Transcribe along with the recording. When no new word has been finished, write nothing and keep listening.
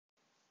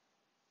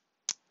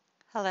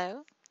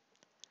Hello,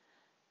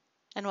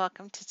 and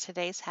welcome to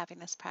today's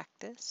happiness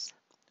practice,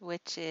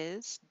 which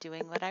is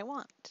doing what I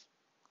want.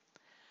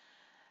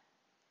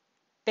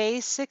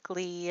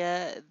 Basically,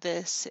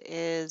 this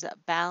is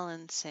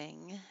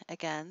balancing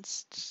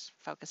against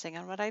focusing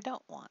on what I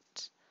don't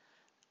want.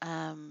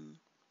 Um,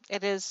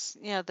 it is,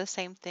 the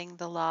same thing,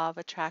 the law of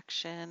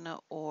attraction,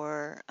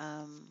 or,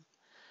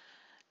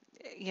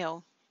 you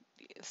know,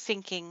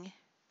 thinking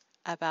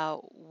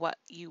about what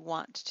you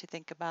want to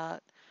think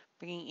about,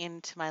 bringing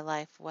into my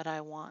life what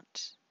I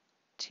want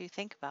to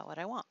think about, what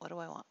I want. What do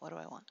I want? What do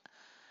I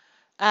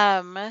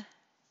want?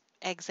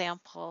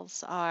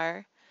 Examples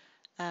are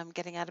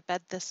getting out of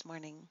bed this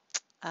morning.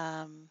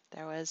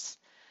 There was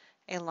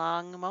a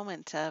long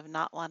moment of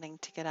not wanting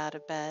to get out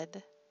of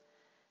bed,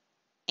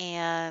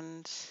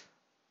 and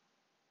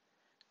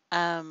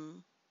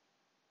um,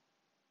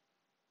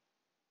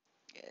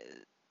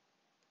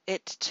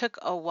 it took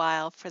a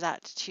while for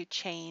that to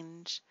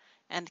change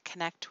and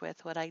connect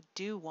with what I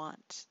do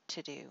want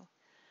to do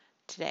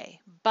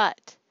today.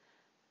 But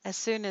as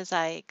soon as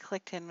I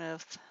clicked in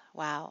with,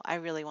 wow, I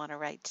really want to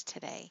write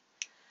today,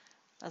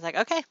 I was like,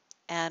 okay,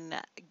 and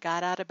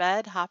got out of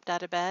bed, hopped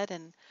out of bed,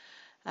 and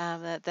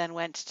that then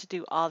went to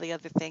do all the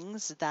other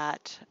things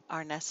that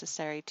are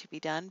necessary to be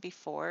done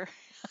before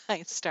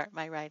I start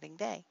my writing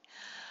day.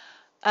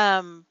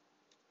 Um,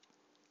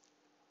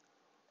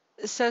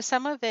 so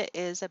some of it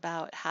is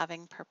about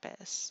having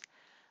purpose,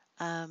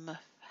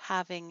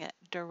 having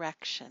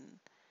direction,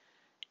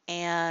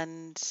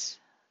 and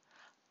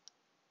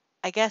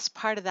I guess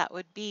part of that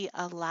would be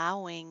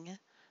allowing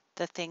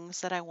the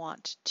things that I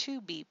want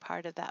to be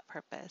part of that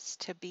purpose,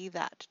 to be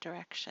that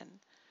direction.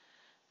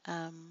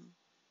 Um,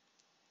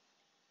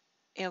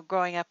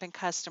 growing up in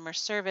customer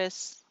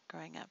service,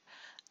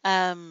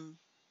 um,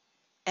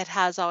 it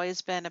has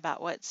always been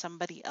about what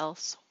somebody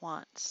else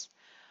wants,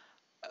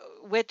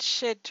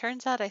 which it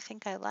turns out I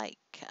think I like.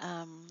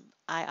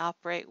 I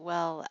operate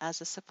well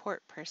as a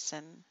support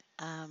person,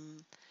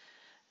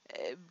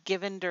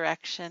 given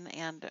direction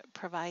and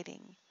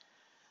providing.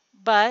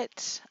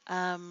 But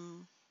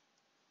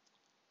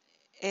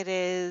it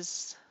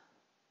is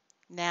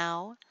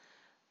now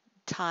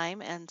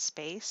time and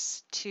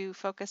space to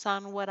focus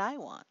on what I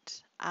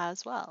want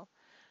as well,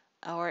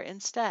 or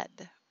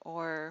instead,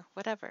 or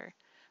whatever.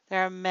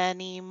 There are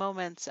many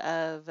moments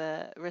of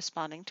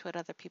responding to what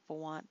other people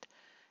want.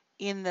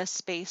 In the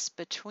space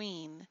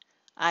between,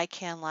 I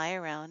can lie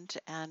around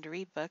and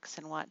read books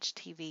and watch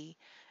TV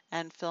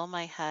and fill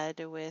my head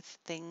with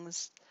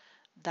things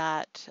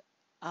that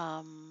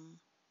um,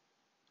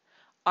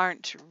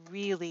 aren't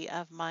really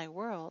of my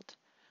world,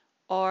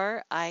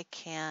 or I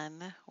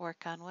can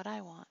work on what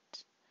I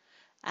want.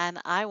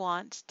 And I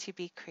want to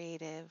be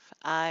creative.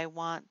 I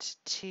want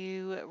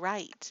to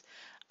write.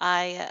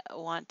 I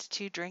want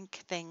to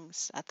drink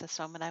things at this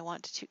moment. I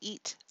want to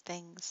eat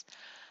things.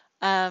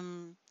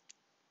 Um,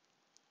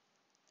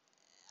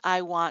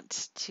 I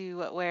want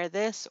to wear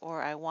this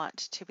or I want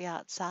to be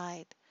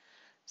outside.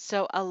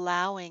 So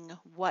allowing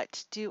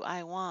what do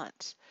I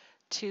want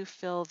to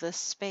fill this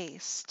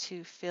space,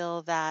 to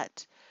fill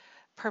that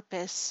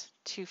purpose,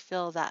 to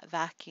fill that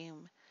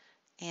vacuum,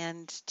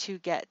 and to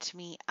get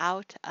me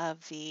out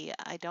of the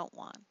I don't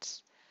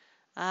want.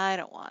 I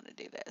don't want to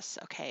do this.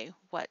 Okay,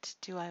 what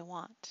do I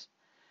want?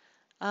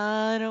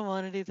 I don't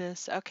want to do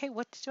this. Okay,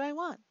 what do I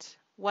want?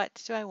 What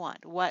do I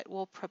want? What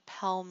will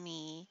propel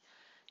me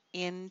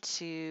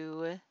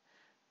into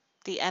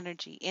the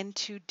energy,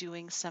 into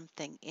doing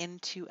something,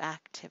 into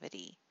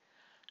activity?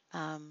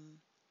 Um,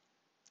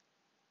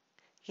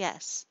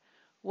 yes,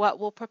 what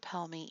will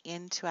propel me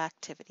into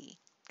activity?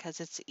 Because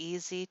it's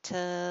easy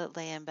to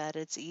lay in bed,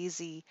 it's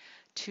easy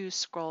to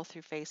scroll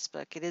through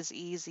Facebook, it is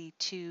easy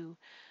to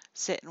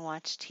sit and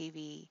watch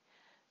TV,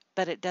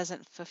 but it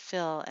doesn't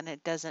fulfill and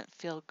it doesn't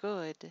feel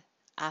good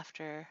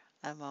after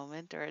a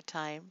moment or a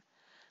time.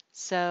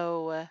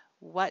 So,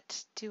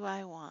 what do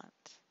I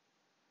want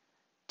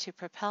to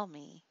propel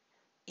me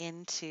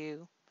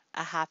into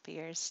a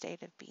happier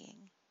state of being?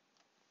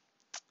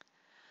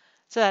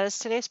 So, that is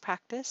today's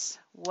practice.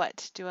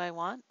 What do I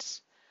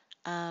want?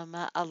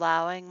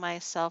 Allowing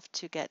myself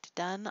to get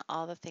done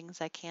all the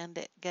things I can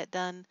get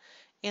done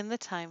in the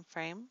time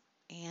frame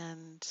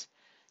and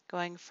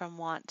going from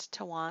want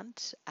to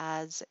want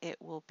as it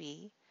will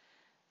be.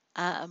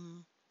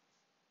 Um,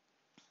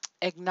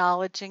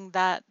 Acknowledging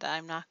that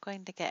I'm not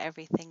going to get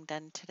everything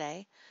done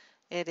today.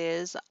 It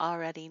is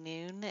already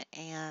noon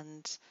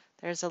and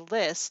there's a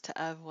list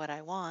of what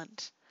I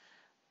want,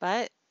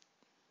 but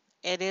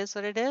it is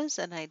what it is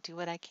and I do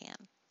what I can.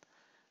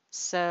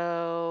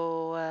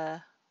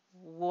 So,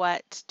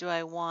 what do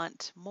I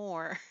want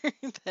more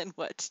than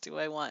what do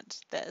I want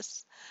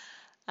this?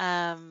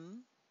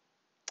 Um,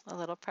 a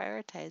little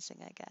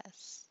prioritizing, I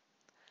guess.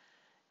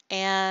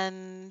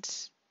 And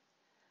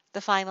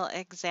the final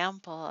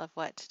example of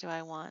what do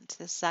I want,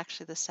 this is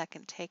actually the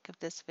second take of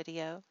this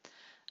video.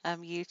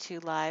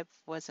 YouTube Live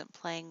wasn't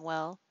playing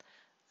well.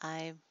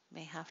 I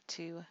may have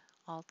to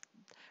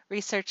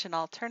research an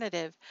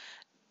alternative.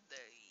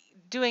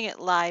 doing it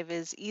live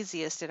is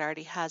easiest. It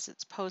already has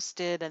it's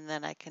posted, and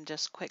then I can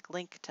just quick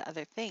link to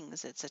other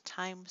things. It's a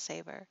time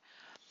saver.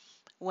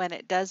 When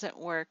it doesn't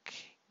work,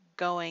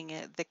 going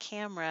at the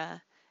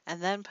camera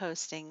and then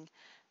posting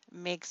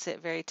makes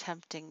it very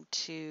tempting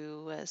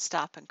to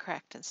stop and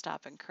correct and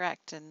stop and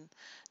correct and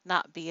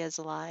not be as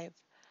live.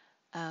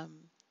 Um,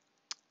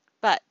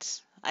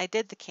 but I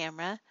did the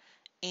camera,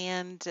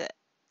 and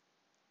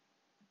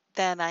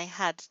then I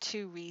had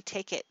to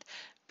retake it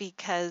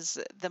because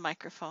the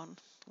microphone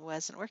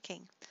wasn't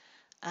working.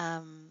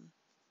 Um,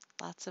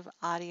 Lots of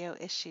audio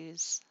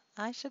issues.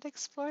 I should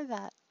explore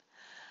that.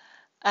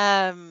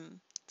 Um,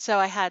 so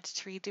I had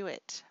to redo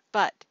it,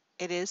 but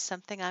it is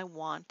something I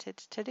wanted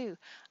to do.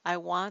 I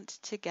want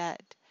to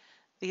get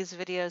these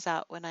videos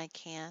out when I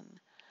can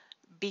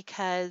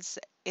because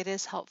it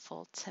is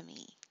helpful to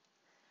me.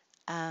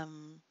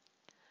 Um,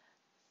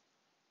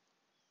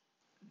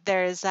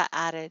 there is that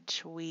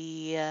adage,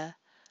 we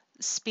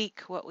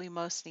speak what we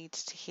most need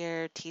to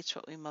hear, teach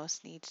what we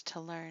most need to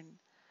learn.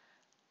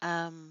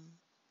 Um,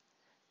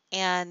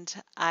 and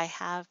I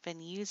have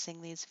been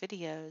using these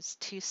videos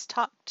to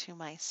talk to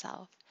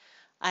myself.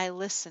 I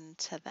listen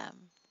to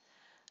them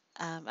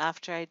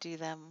after I do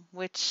them,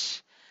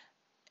 which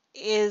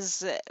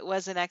is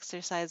was an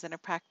exercise and a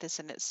practice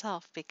in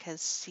itself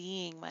because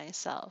seeing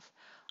myself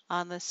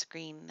on the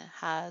screen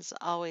has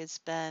always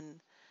been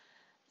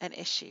an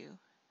issue.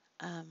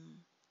 Um,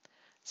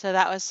 so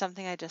that was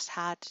something I just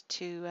had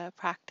to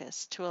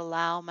practice to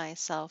allow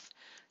myself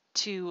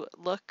to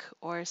look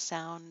or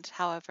sound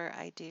however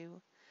I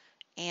do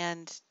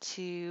and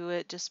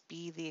to just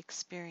be the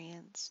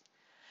experience.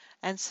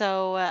 And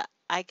so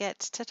I get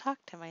to talk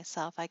to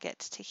myself. I get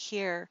to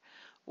hear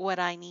what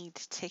I need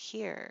to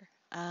hear.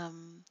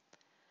 And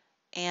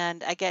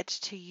I get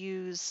to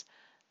use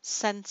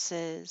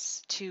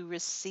senses to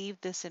receive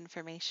this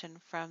information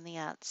from the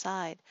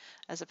outside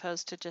as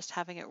opposed to just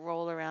having it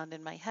roll around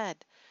in my head.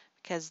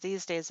 Because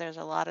these days there's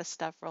a lot of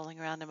stuff rolling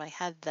around in my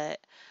head that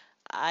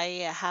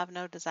I have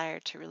no desire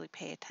to really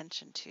pay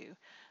attention to.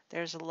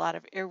 There's a lot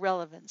of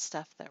irrelevant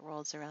stuff that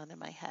rolls around in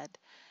my head.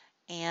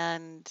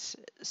 And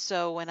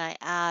so when I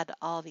add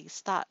all these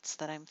thoughts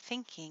that I'm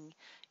thinking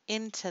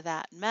into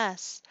that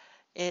mess,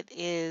 it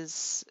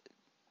is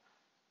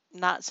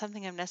not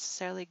something I'm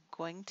necessarily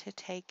going to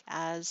take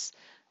as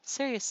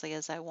seriously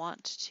as I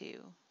want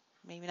to.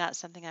 Maybe not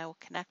something I will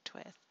connect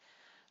with,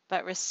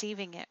 but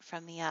receiving it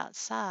from the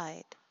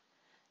outside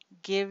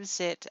gives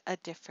it a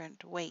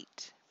different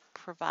weight,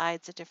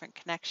 provides a different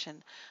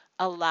connection,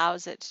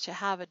 allows it to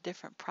have a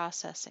different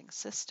processing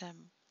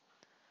system.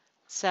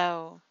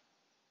 So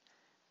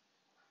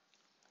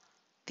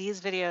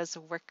these videos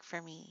work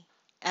for me.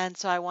 And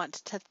so I want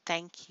to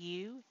thank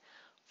you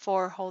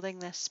for holding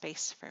this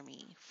space for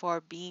me,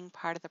 for being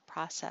part of the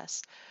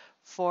process,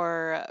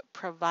 for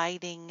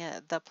providing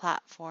the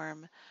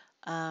platform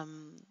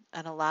and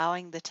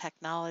allowing the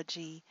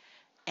technology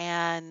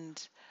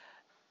and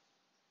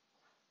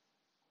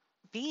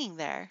being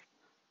there,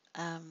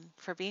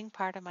 for being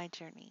part of my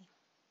journey.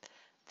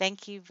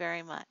 Thank you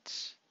very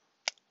much.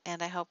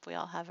 And I hope we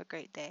all have a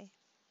great day.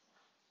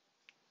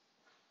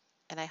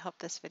 And I hope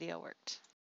this video worked.